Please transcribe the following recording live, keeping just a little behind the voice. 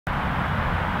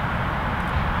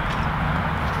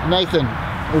Nathan,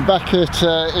 we're back at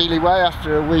Ely Way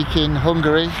after a week in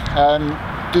Hungary.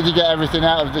 Did you get everything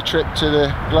out of the trip to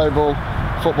the global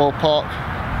football park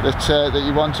that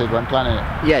you wanted when planning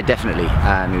it? Yeah, definitely.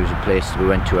 It was a place we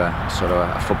went to, a sort of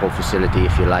a football facility,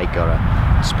 if you like, or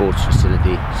a sports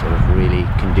facility, sort of really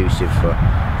conducive for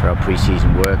our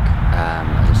pre-season work.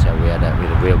 As I said, we had a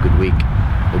real good week,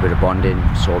 a little bit of bonding,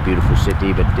 saw a beautiful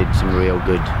city, but did some real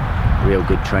good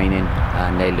training,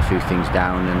 nailed a few things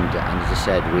down, and as I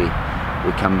said, we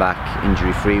come back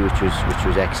injury free, which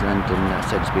was excellent, and I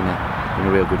said it's been a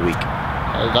real good week.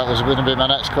 That was going to be my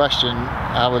next question.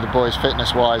 How were the boys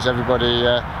fitness wise? Everybody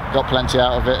got plenty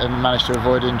out of it and managed to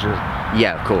avoid injury?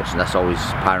 Yeah, of course, and that's always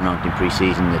paramount in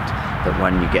pre-season, that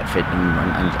when you get fit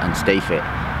and stay fit.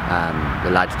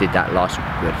 The lads did that last week.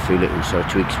 We had a few little sort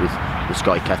of tweaks with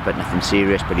Scotty Cuthbert, nothing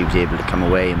serious, but he was able to come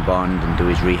away and bond and do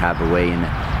his rehab away in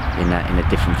a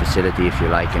different facility, if you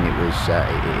like, and it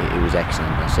was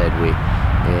excellent. I said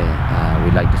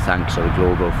we'd like to thank sort of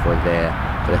Global for their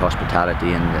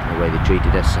hospitality and the way they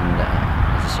treated us, and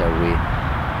as I said,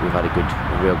 we've had a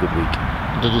real good week.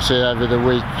 Did you see over the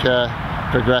week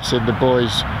progressing, the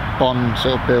boys bond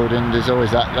sort of building? There's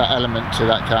always that element to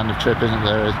that kind of trip, isn't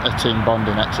there? A team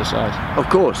bonding exercise. Of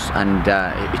course, and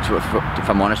if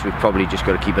I'm honest, we've probably just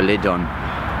got to keep a lid on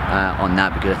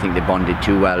that, because I think they bonded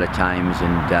too well at times,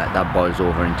 and that boils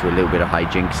over into a little bit of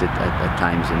hijinks at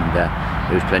times, and there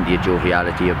was plenty of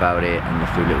joviality about it, and a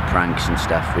few little pranks and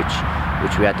stuff, which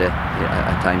we had to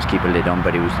at times keep a lid on,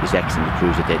 but it's excellent. It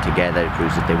proves that they're together, it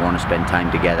proves that they want to spend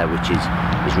time together, which is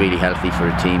really healthy for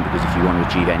a team, because if you want to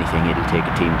achieve anything, it'll take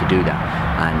a team to do that,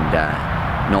 and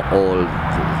not all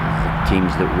the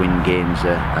teams that win games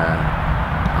are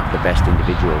the best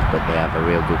individuals, but they have a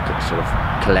real good sort of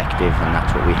collective, and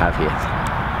that's what we have here.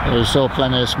 We saw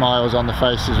plenty of smiles on the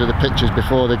faces with the pictures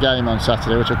before the game on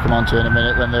Saturday, which we'll come on to in a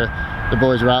minute, when the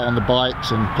boys were out on the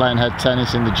bikes and playing head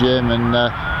tennis in the gym, and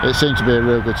it seemed to be a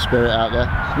real good spirit out there.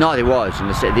 No, there was, and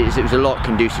it was a lot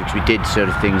conducive, because we did sort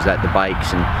of things like the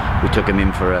bikes, and we took them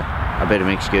in for a bit of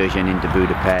an excursion into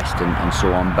Budapest and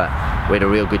so on, but we had a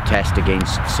real good test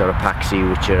against sort of Paksi,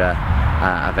 which are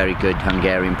a very good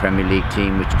Hungarian Premier League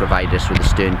team, which provided us with a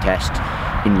stern test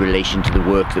in relation to the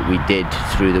work that we did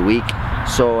through the week.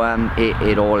 So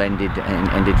it all ended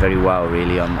very well,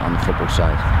 really, on the football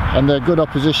side. And they're good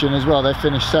opposition as well. They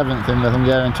finished 7th in the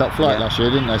Hungarian top flight last year,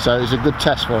 didn't they? So it was a good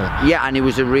test for you. Yeah, and it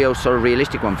was a real sort of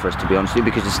realistic one for us, to be honest with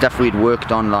you, because the stuff we'd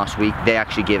worked on last week, they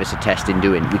actually gave us a test in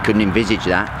doing. We couldn't envisage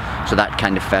that, so that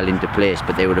kind of fell into place.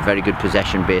 But they were a very good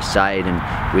possession-based side, and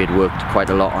we had worked quite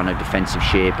a lot on our defensive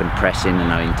shape and pressing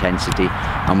and our intensity,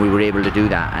 and we were able to do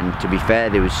that. And to be fair,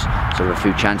 there was sort of a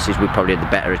few chances. We probably had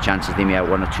the better chances. They may have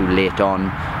one or two late on,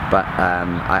 but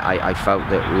I felt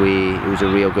that it was a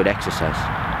real good exercise.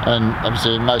 And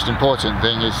obviously the most important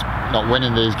thing is not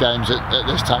winning these games at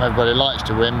this time. Everybody likes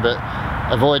to win, but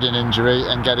avoiding injury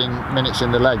and getting minutes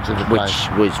in the legs of the players.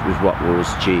 Which was what was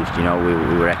achieved. You know, we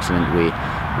were excellent. We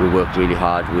worked really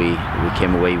hard. We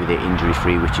came away with it injury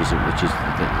free, which is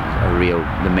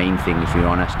the main thing, if you're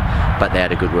honest. But they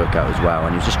had a good workout as well,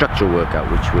 and it was a structural workout,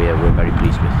 which we're very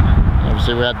pleased with.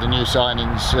 Obviously we had the new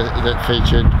signings that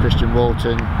featured Christian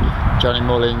Walton, Johnny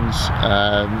Mullins,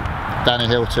 Danny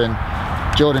Hilton.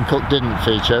 Jordan Cook didn't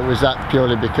feature. Was that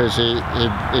purely because he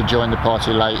joined the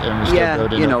party late and was still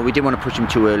building up? You know, we didn't want to push him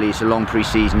too early. It's a long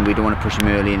pre-season. We don't want to push him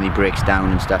early and he breaks down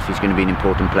and stuff. He's going to be an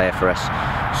important player for us.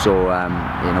 So,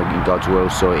 you know, in God's will.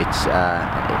 So it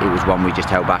was one we just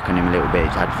held back on him a little bit.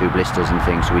 He's had a few blisters and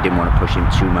things, so we didn't want to push him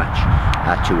too much,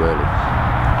 too early.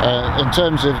 In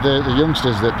terms of the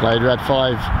youngsters that played, we had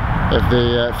 5 of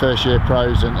the first-year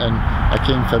pros and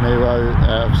Akim Famiwo,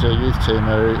 obviously a youth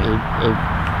teamer who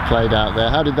played out there.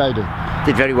 How did they do?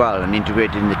 Did very well and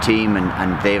integrated in the team,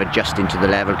 and they've adjusted to the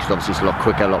level, because obviously it's a lot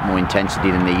quicker, a lot more intensity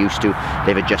than they used to.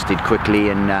 They've adjusted quickly,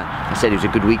 and I said it was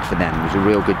a good week for them. It was a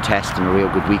real good test and a real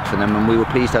good week for them, and we were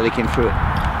pleased how they came through it.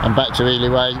 And back to Ely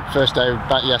Way, first day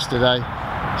back yesterday,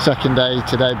 second day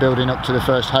today, building up to the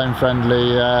first home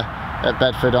friendly at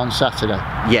Bedford on Saturday.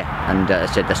 Yeah, and I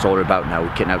said that's all about now.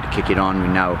 We're now to kick it on. We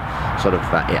now sort of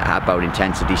about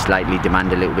intensity, slightly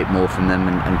demand a little bit more from them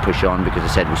and push on, because I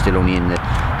said we're still only in the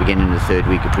beginning of the 3rd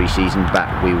week of pre-season, but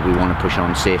we want to push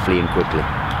on safely and quickly.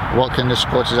 What can the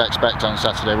supporters expect on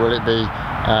Saturday? Will it be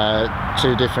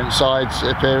 2 different sides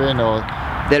appearing, or?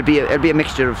 It'll be a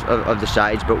mixture of the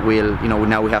sides, but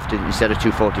now we have to, instead of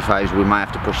 2 45s, we might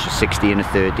have to push a 60 and a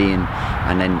 30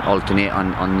 and then alternate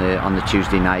on the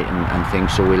Tuesday night and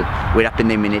things. So we're up in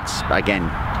the minutes again,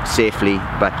 safely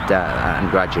but and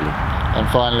gradually. And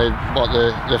finally, what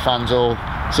the fans all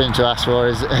seem to ask for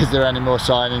is there any more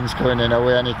signings coming in? Are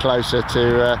we any closer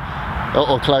to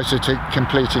or closer to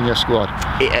completing your squad?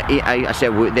 I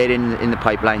said they're in the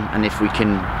pipeline, and if we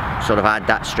can sort of add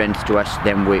that strength to us,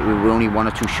 then we're only 1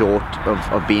 or 2 short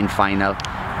of being final.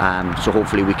 So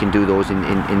hopefully we can do those in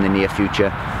the near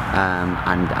future,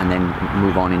 and then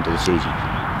move on into the season.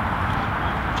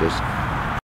 Cheers.